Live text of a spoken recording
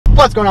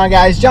What's going on,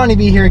 guys? Johnny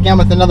B here again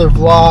with another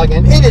vlog,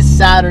 and it is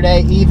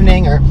Saturday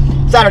evening, or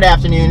Saturday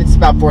afternoon. It's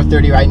about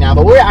 4:30 right now,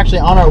 but we're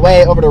actually on our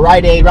way over to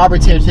Rite-Aid.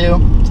 Robert's here too.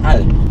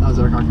 Hi. How's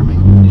our car coming?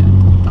 Yeah.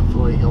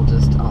 Hopefully he'll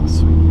just, oh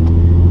sweet.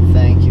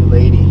 Thank you,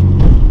 lady.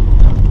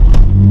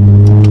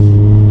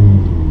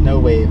 No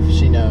wave,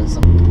 she knows.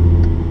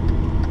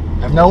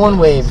 No one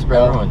waves,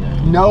 bro.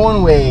 No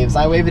one waves.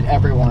 I wave at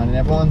everyone, and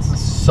everyone's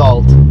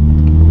salt.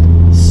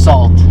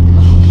 Salt.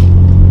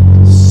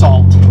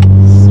 Salt.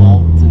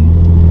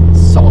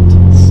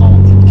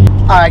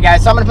 Alright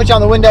guys, so I'm going to put you on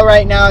the window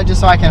right now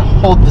just so I can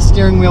hold the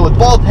steering wheel with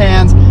both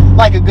hands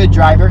like a good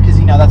driver, because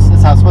you know that's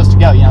how it's supposed to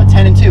go, you know,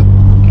 10 and 2. 10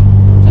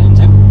 and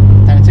 2? 10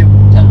 and 2.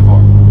 10 and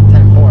 4.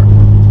 10 and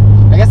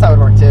 4. I guess that would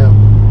work too.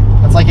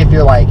 That's like if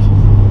you're like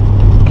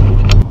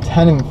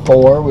 10 and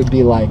 4 would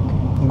be like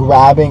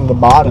grabbing the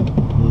bottom.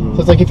 So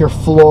it's like if you're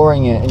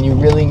flooring it and you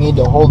really need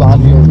to hold on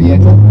to your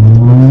vehicle.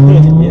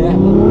 Yeah.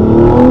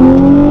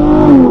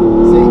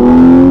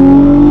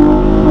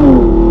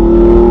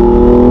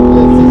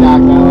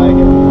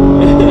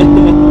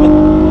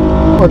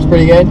 Works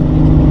pretty good.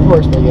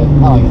 Works pretty good.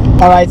 I like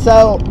it. Alright,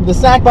 so the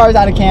snack bar is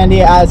out of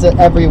candy as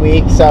every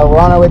week. So we're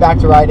on our way back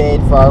to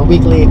Rite-Aid for our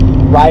weekly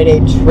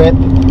Rite-Aid trip.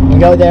 We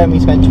go there and we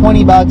spend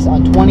 20 bucks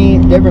on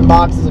 20 different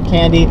boxes of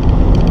candy.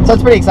 So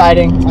it's pretty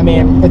exciting. I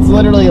mean, it's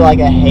literally like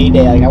a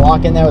heyday. Like I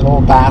walk in there with a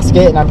little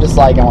basket and I'm just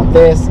like, I want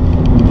this,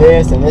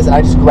 this, and this, and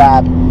I just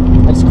grab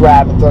and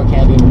throw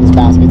candy into this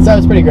basket. So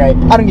it's pretty great.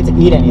 I don't get to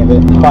eat any of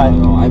it, but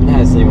no, I haven't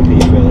had a single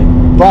piece really.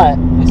 But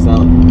I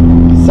sell it.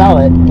 You sell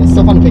it. It's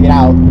still fun to pick it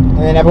out. And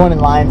then everyone in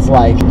line's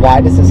like,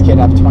 why does this kid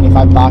have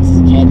 25 boxes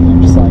of candy?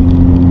 I'm just like,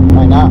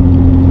 why not?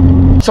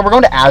 So we're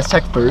going to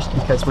Aztec first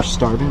because we're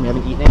starving. We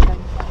haven't eaten anything.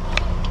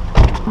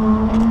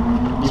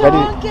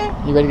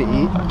 You ready to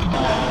eat?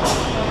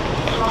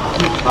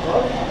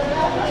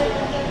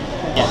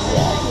 Yes.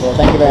 Well,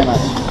 thank you very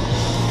much.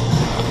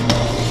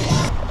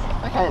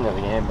 I kind of know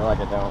the game, but like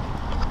I don't.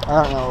 I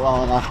don't know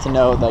well enough to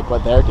know like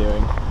what they're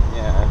doing.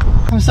 Yeah.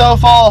 I'm so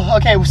full.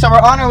 Okay, so we're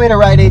on our way to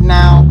Rite-Aid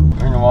now.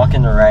 We're gonna walk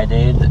into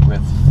Rite-Aid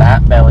with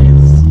fat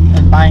bellies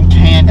and buying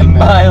candy. And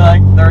buy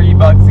like 30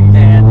 bucks in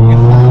candy.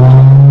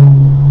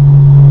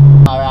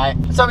 Alright,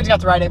 so we just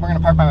got to Rite-Aid. We're gonna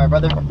park by my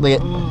brother. Look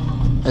at,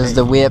 there's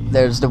the whip,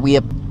 there's the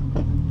whip.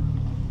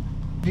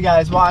 If you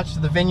guys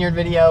watched the Vineyard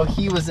video,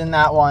 he was in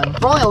that one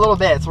for only a little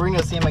bit, so we're gonna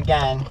go see him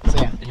again.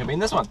 So yeah. He'll be in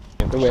this one.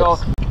 The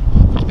whips.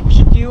 We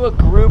should do a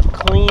group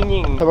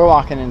cleaning. So we're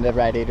walking into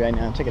Rite-Aid right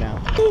now. Check it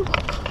out.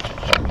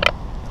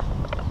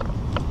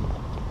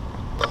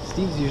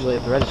 Steve's usually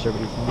at the register,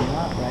 but he's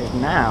not right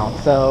now.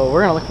 So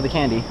we're gonna look for the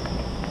candy.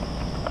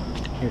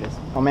 Here it is.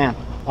 Oh man.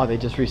 Oh, they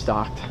just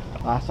restocked.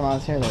 Last time I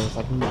was here, there was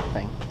like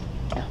nothing.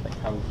 Nothing.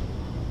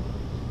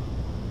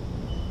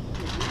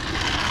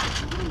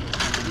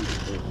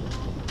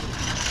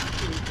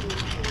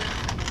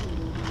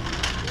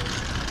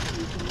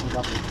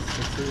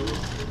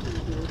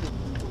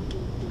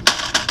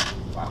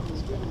 Wow.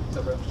 What's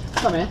up, bro?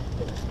 What's up, man?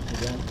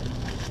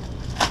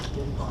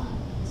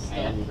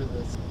 And for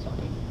this.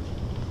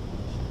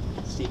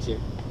 Steve's here.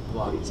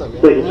 What's up,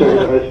 Thank you,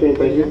 sir. Ice cream,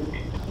 thank you.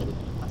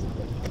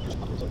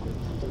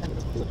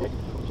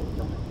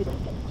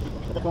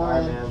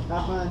 Alright, man.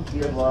 Have fun.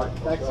 Good luck.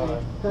 Text me.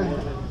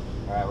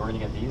 Alright, we're gonna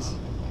get these.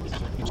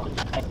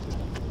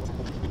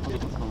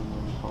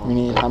 We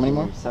need how many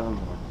more? 7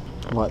 more.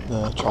 What,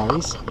 the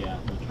Charlies? Yeah,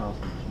 the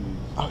Charleston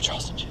cheese. Oh,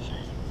 Charleston cheese.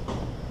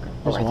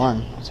 There's right one.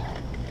 There. Sorry.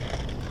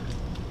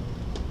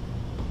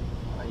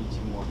 I need 2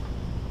 more.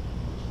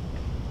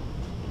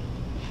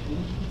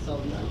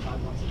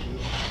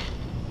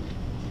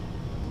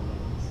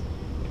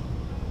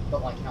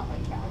 But like not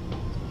like bag.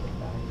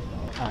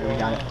 Alright, we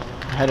got it.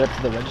 Head up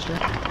to the register.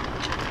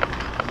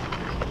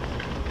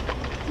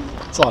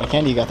 It's a lot of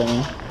candy you got there,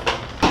 man.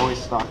 Always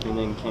stocking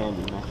in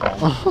candy, my friend.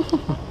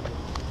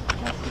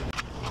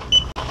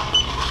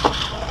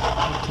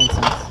 10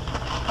 cents.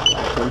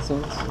 10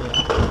 cents? Yeah.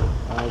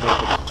 I got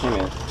it. Wait a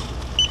minute.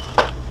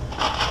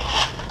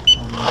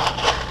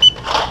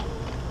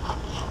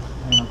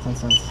 I don't have 10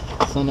 cents.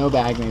 So no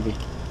bag, maybe.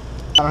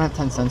 I don't have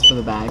 10 cents for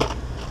the bag.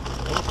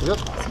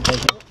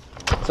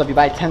 So if you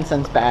buy 10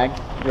 cents bag,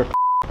 you're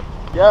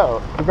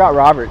Yo! We brought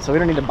Robert, so we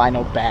don't need to buy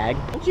no bag.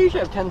 Don't you usually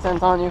have 10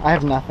 cents on you? I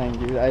have nothing,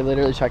 dude. I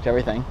literally checked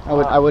everything.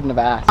 I wouldn't have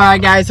asked.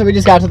 Alright guys, so we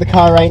just got to the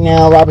car right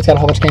now. Robert's got a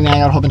whole bunch of candy, I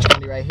got a whole bunch of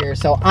candy right here.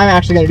 So I'm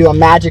actually going to do a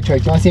magic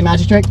trick. Do you want to see a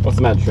magic trick? What's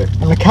the magic trick?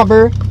 I'm going to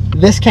cover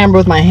this camera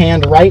with my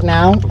hand right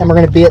now, and we're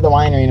going to be at the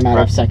winery in a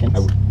matter of seconds.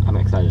 I'm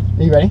excited.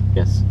 Are you ready?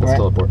 Yes, let's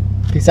teleport.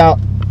 Peace out.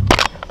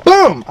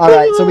 Boom!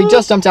 Alright, so we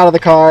just jumped out of the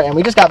car, and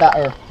we just got back,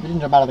 or we didn't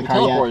jump out of the car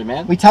yet. We teleported,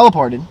 man. We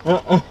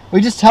teleported. We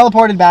just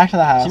teleported back to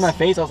the house. See my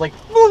face? I was like,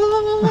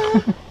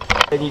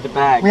 I need a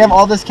bag. We have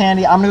all this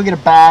candy. I'm gonna go get a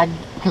bag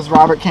because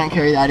Robert can't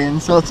carry that in,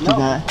 so let's do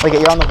that. Look at,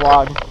 you're on the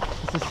vlog.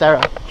 This is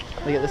Sarah.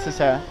 Look at, this is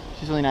Sarah.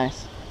 She's really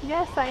nice.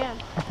 Yes, I am.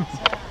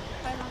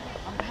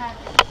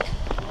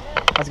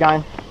 How's it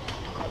going?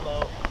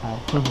 Hello. Hi.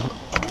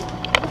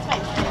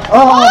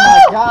 Oh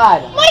my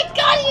god! Oh my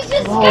god, you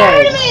just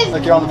scared me!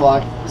 Look, you're on the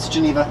vlog. This is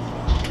Geneva.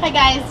 Hi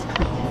guys.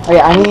 Okay,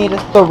 I need,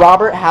 so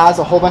Robert has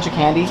a whole bunch of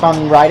candy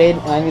from Rite-Aid,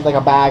 and I need like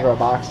a bag or a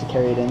box to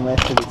carry it in with,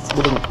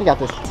 because we got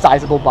this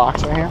sizable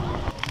box right here.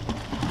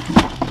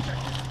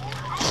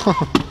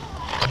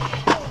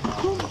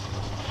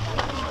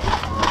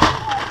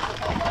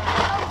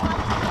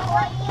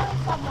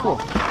 Cool.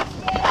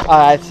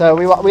 Alright, so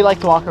we like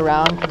to walk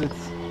around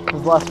because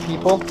there's less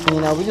people. And,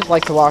 you know, we just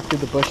like to walk through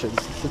the bushes.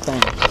 It's the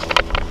thing.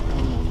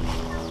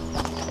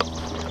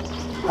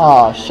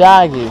 Oh,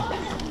 Shaggy.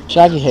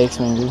 Shaggy hates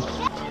me, dude.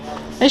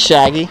 Hey,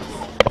 Shaggy.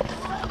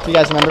 If you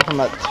guys remember from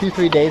about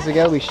 2-3 days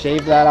ago, we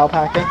shaved that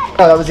alpaca.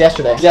 Oh, that was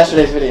yesterday.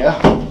 Yesterday's video.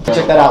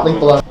 Check that out, link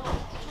below.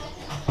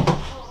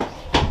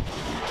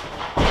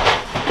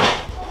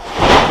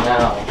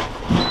 Now.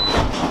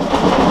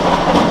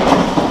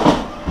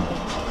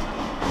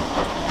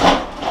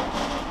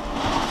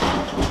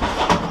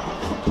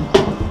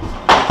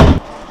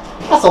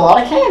 That's a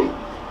lot of candy.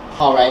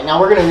 Alright, now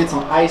we're going to need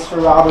some ice for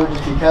Robert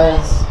just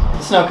because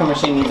the snow cone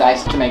machine needs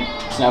ice to make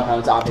snow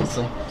cones,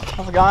 obviously.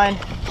 How's it going?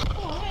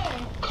 Oh,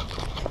 hey.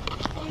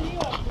 What are you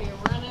up to?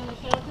 Running the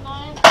show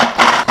tonight?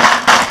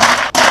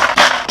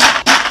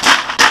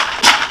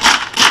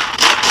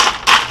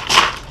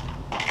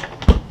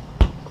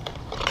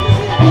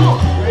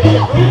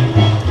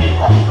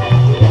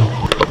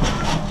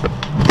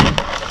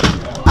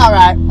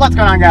 Alright, what's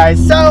going on,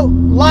 guys? So,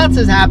 lots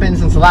has happened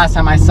since the last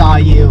time I saw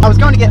you. I was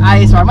going to get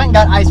ice, or I went and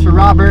got ice for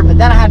Robert, but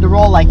then I had to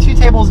roll like 2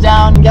 tables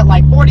down and get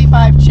like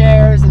 45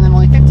 chairs, and then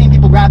only 15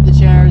 people grabbed the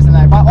chairs, and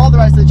I brought all the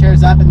rest of the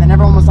chairs up, and then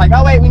everyone was like,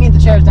 oh wait, we need the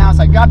chairs down,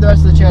 so I grabbed the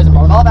rest of the chairs and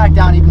brought it all back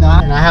down, even though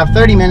I have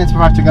 30 minutes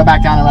before I have to go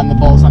back down and run the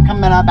bowl. So I'm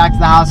coming up back to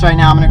the house right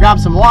now. I'm going to grab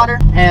some water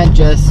and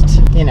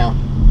just, you know,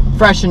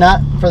 freshen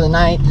up for the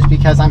night just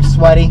because I'm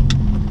sweaty.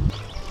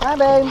 Hi,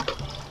 babe.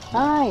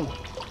 Hi.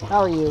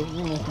 How are you?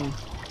 You miss me.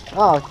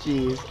 Oh,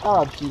 jeez.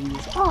 Oh,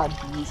 jeez. Oh,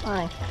 jeez.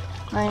 Hi.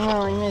 I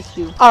really missed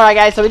you. Alright,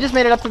 guys, so we just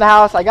made it up to the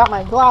house. I got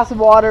my glass of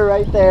water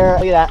right there.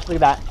 Look at that.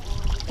 Look at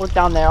that. Look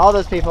down there. All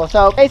those people.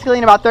 So, basically,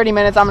 in about 30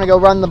 minutes, I'm going to go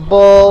run the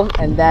bull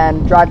and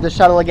then drive the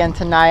shuttle again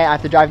tonight. I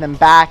have to drive them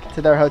back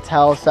to their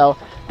hotel. So,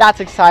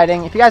 that's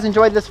exciting. If you guys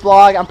enjoyed this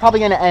vlog, I'm probably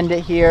going to end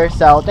it here.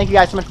 So, thank you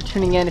guys so much for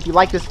tuning in. If you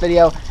like this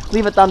video,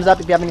 leave a thumbs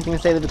up. If you have anything to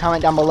say, leave a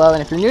comment down below.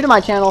 And if you're new to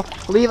my channel,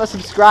 leave a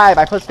subscribe.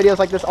 I post videos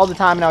like this all the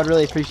time, and I would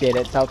really appreciate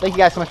it. So, thank you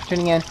guys so much for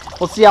tuning in.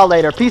 We'll see y'all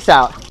later. Peace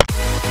out.